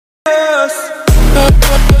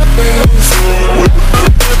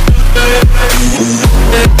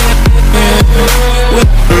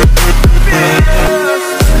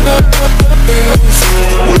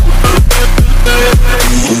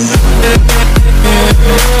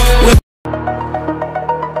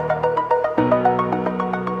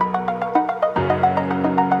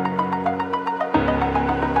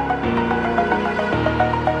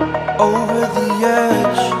Over the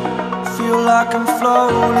edge, feel like I'm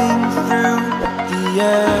floating through the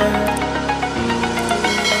air.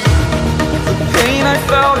 The pain I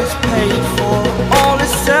felt is paid for, all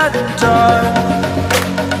is said and done.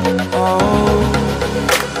 Oh,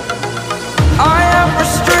 I am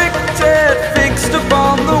restricted, fixed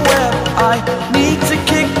upon the web. I need to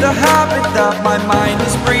kick the habit that my mind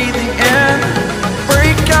is breathing in.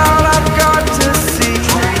 Break out, I've got to see.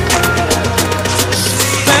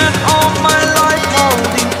 Spent all my life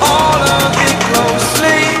holding all of it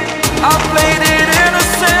closely. I played it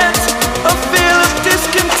innocent, a feel of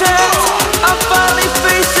discontent. I'm finally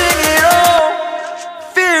facing it all,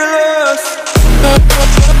 fearless.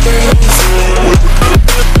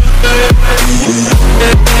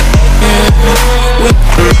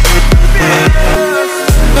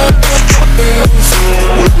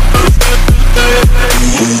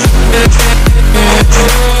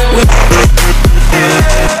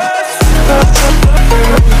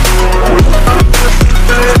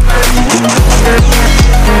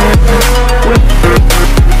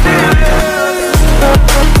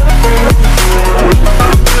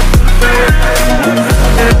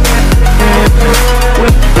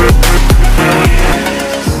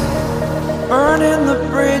 Burning the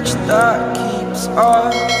bridge that keeps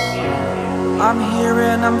us. I'm here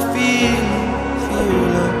and I'm feeling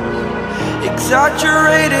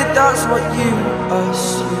exaggerated, that's what you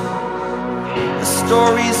assume. The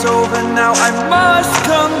story's over now, I must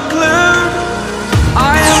conclude.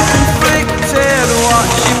 I am conflicted,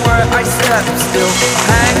 watching where I step still,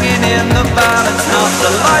 hanging in the balance.